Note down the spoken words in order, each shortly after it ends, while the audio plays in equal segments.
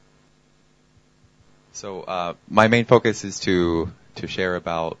So my main focus is to share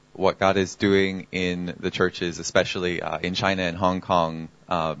about what God is doing in the churches, especially in China and Hong Kong,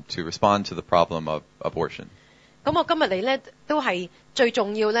 to respond to the problem of abortion. 咁我今日嚟呢都係最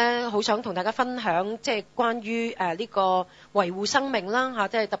重要呢，好想同大家分享即係關於呢個維護生命啦嚇，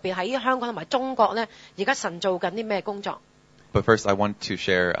即係特別喺香港同埋中國呢，而家神做緊啲咩工作？ But first, I want to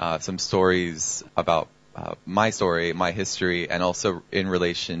share some stories about my story, my history, and also in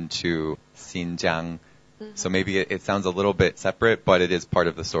relation to Xinjiang. So maybe it sounds a little bit separate, but it is part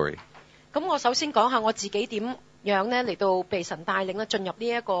of the story. 咁我首先講下我自己點樣呢嚟到被神帶領咧進入呢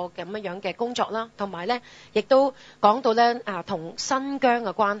一個咁樣嘅工作啦，同埋呢亦都講到呢同新疆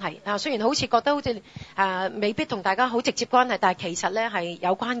嘅關係雖然好似覺得好似未必同大家好直接關係，但係其實呢係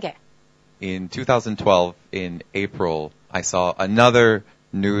有關嘅。In 2012, in April, I saw another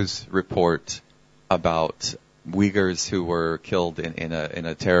news report about Uyghurs who were killed in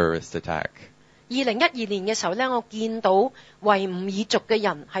a terrorist attack. 2012年嘅時候呢，我見到維吾爾族嘅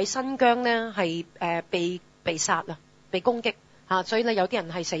人喺新疆呢係被殺啊，被攻擊所以呢有啲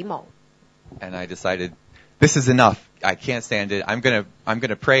人係死亡。And I decided, this is enough. I can't stand it. I'm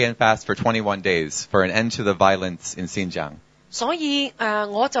gonna pray and fast for 21 days for an end to the violence in Xinjiang. 所以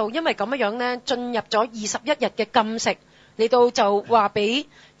我就因為咁樣呢，進入咗21日嘅禁食，嚟到就話俾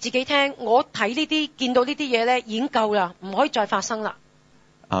自己聽，我睇呢啲見到呢啲嘢呢已經夠啦，唔可以再發生啦。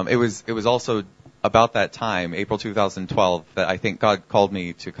It was also about that time, April 2012, that I think God called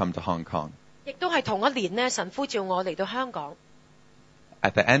me to come to Hong Kong. 亦都係同一年呢，神呼召我嚟到香港。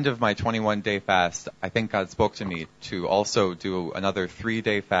At the end of my 21-day fast, I think God spoke to me to also do another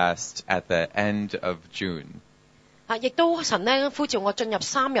 3-day fast at the end of June. 亦都神呢呼召我進入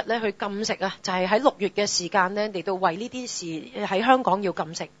3日呢去禁食就係喺6月嘅時間呢嚟到為呢啲事喺香港要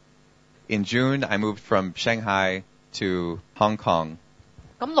禁食。In June, I moved from Shanghai to Hong Kong.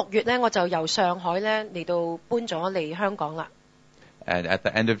 咁6月呢，我就由上海呢嚟到搬咗嚟香港啦。And at the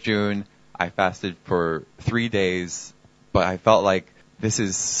end of June, I fasted for 3 days, but I felt like this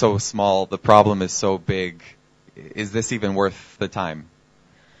is so small, the problem is so big. Is this even worth the time?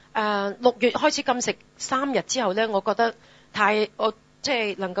 6月開始禁食3日之後呢，我覺得我即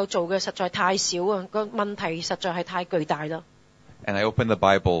係能夠做嘅實在太少啊，個問題實在係太巨大啦。And I opened the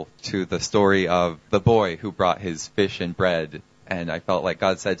Bible to the story of the boy who brought his fish and bread, and I felt like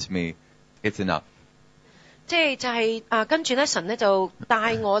God said to me, it's enough. 即係就係跟住呢，神呢就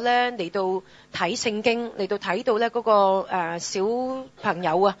帶我呢嚟到睇聖經，嚟到睇到呢嗰個小朋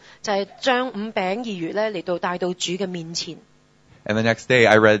友就係將5餅2魚呢嚟到帶到主嘅面前。And the next day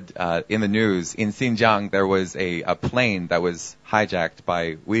I read in the news, in Xinjiang there was a plane that was hijacked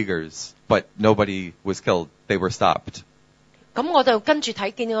by Uyghurs, but nobody was killed. They were stopped. 咁我就跟住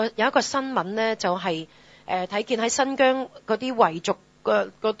睇見有一個新聞呢，就係睇見喺新疆嗰啲維族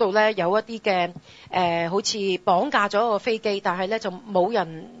嗰度呢，有一啲嘅好似綁架咗個飛機，但係呢就冇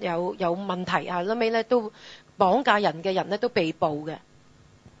人有問題後尾呢都綁架人嘅人呢都被捕嘅。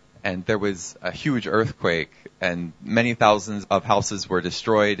And there was a huge earthquake, and many thousands of houses were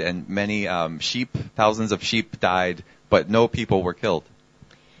destroyed, and many thousands of sheep died, but no people were killed.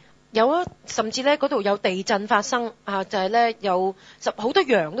 甚至呢嗰度有地震發生就係呢有好多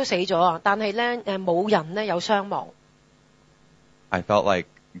羊都死咗但係呢冇人呢有傷亡。I felt like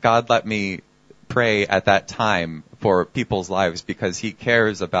God let me pray at that time for people's lives because He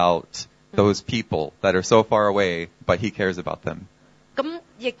cares about those people that are so far away, but He cares about them. 咁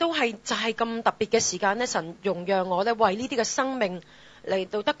亦都係就係咁特別嘅時間呢，神容讓我呢為呢啲嘅生命嚟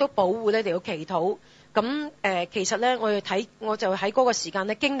到得到保護呢嚟到祈禱。咁其實呢，我就喺嗰個時間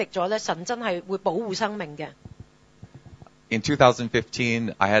呢經歷咗呢，神真係會保護生命嘅。In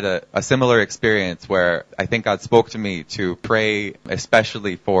 2015, I had a similar experience where I think God spoke to me to pray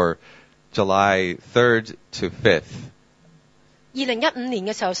especially for July 3rd to 5th. 2015年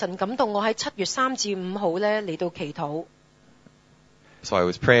嘅時候，神感動我喺7月3至5號呢嚟到祈禱。So I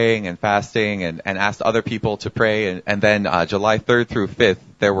was praying and fasting and asked other people to pray. And then July 3rd through 5th,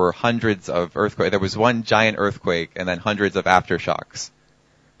 there were hundreds of earthquakes. There was one giant earthquake and then hundreds of aftershocks.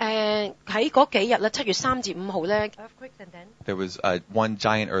 喺嗰幾日咧，7月3至5號咧 ，there was one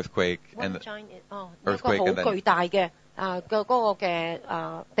giant earthquake and earthquake 一個好巨大嘅嗰個嘅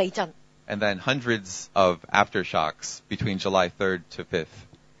地震。And then hundreds of aftershocks between July 3rd to 5th.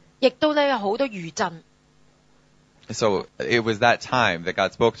 亦都咧有好多餘震。So it was that time that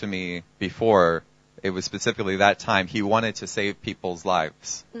God spoke to me before. It was specifically that time He wanted to save people's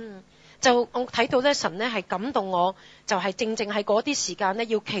lives. 就我睇到咧，神咧係感動我，就係正正喺嗰啲時間咧，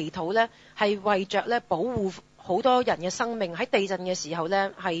要祈禱咧，係為着咧保護好多人嘅生命。喺地震嘅時候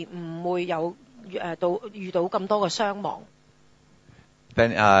咧，係唔會有遇到咁多嘅傷亡。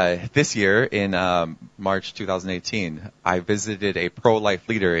Then this year, in March 2018, I visited a pro-life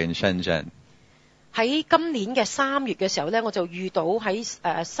leader in Shenzhen. 喺今年嘅3月嘅時候咧，我就遇到喺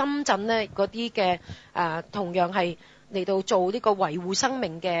深圳咧嗰啲嘅同樣係嚟到做呢個維護生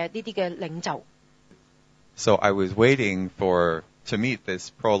命嘅呢啲嘅領袖。So I was waiting to meet this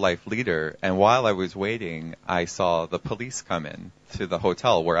pro-life leader, and while I was waiting, I saw the police come in to the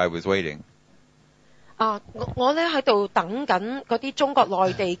hotel where I was waiting. 我咧喺度等緊嗰啲中國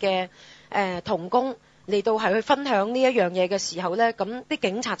內地嘅同工嚟到係去分享呢一樣嘢嘅時候咧，咁啲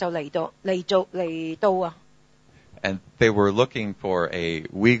警察就嚟到啊。And they were looking for a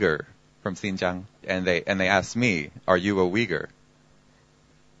Uyghur from Xinjiang, and they asked me, "Are you a Uyghur?"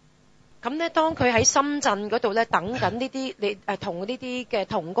 咁咧，當佢喺深圳嗰度咧等緊呢啲同呢啲嘅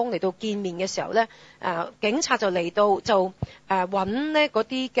同工嚟到見面嘅時候咧，警察就嚟到就揾呢嗰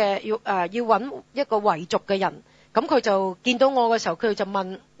啲嘅要揾一個維族嘅人，咁佢就見到我嘅時候，佢就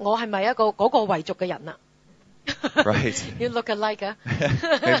問我係咪一個嗰個維族嘅人啊？ Right. You look alike 啊。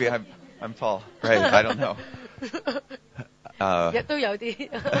Maybe I'm tall. Right. I don't know. 亦都有啲。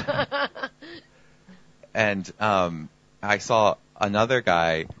And I saw another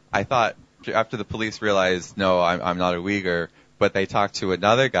guy. I thought after the police realized, no, I'm not a Uyghur, but they talked to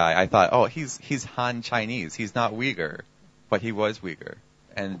another guy. I thought, oh, he's Han Chinese. He's not Uyghur, but he was Uyghur.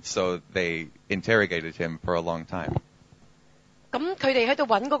 And so they interrogated him for a long time. 咁佢哋喺度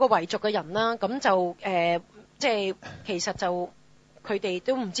揾嗰個維族嘅人啦，咁就即係其實就佢哋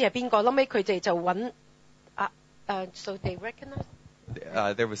都唔知係邊個，後尾佢哋就揾so they recognize.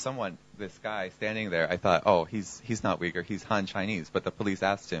 There was this guy standing there. I thought, oh, he's not Uyghur. He's Han Chinese. But the police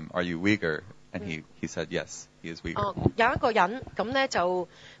asked him, are you Uyghur? And he said, yes, he is Uyghur. 有一個人咁咧就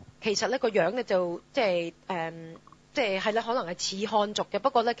其實呢個樣咧就即係係咧可能係似漢族嘅，不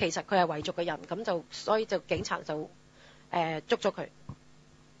過咧其實佢係維族嘅人，咁就所以就警察就捉咗佢。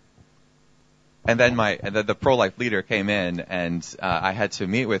And then the pro-life leader came in, and I had to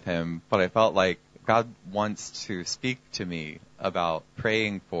meet with him, but I felt like God wants to speak to me about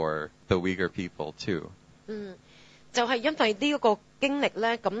praying for the Uyghur people too. 就係因為呢一個經歷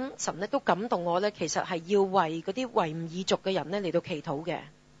咧，咁神咧都感動我咧，其實係要為嗰啲維吾爾族嘅人咧嚟到祈禱嘅。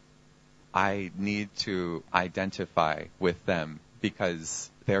I need to identify with them because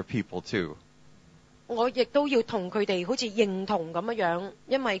they're people too. 我亦都要同佢哋好似認同咁樣，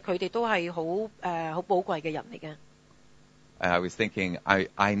因為佢哋都係好寶貴嘅人嚟嘅。I was thinking,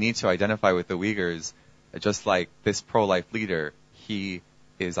 I need to identify with the Uyghurs, just like this pro-life leader, he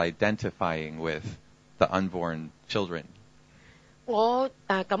is identifying with the unborn children. 我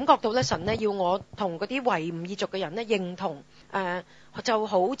感覺到咧，神咧要我同嗰啲維吾爾族嘅人咧認同，就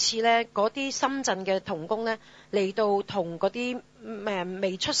好似咧嗰啲深圳嘅同工咧嚟到同嗰啲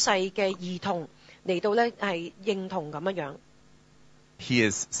未出世嘅兒童嚟到咧係認同咁樣。He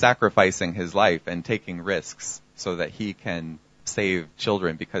is sacrificing his life and taking risks so that he can save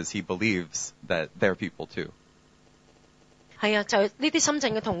children because he believes that they're people too. 係啊，就呢啲深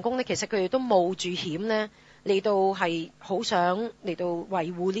圳嘅同工咧，其實佢哋都冒住險咧嚟到係好想嚟到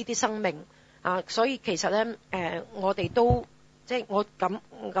維護呢啲生命啊，所以其實咧我哋都即係我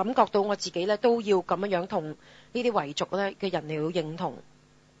感覺到我自己咧都要咁樣同呢啲維族咧嘅人嚟到認同。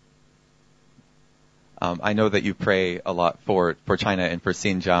I know that you pray a lot for China and for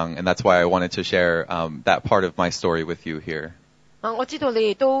Xinjiang, and that's why I wanted to share that part of my story with you here. 我知道你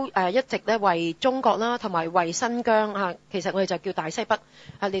哋都一直咧為中國啦，同埋為新疆其實我哋就叫大西北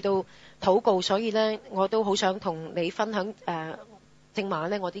嚟到禱告，所以咧我都好想同你分享正話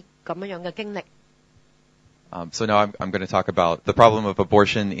咧我啲咁樣嘅經歷。So now I'm going to talk about the problem of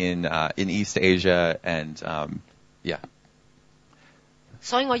abortion in East Asia and yeah.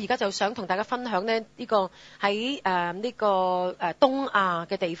 所以我而家就想同大家分享呢個喺呢個東亞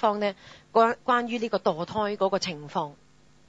嘅地方呢關於呢個墮胎嗰個情況。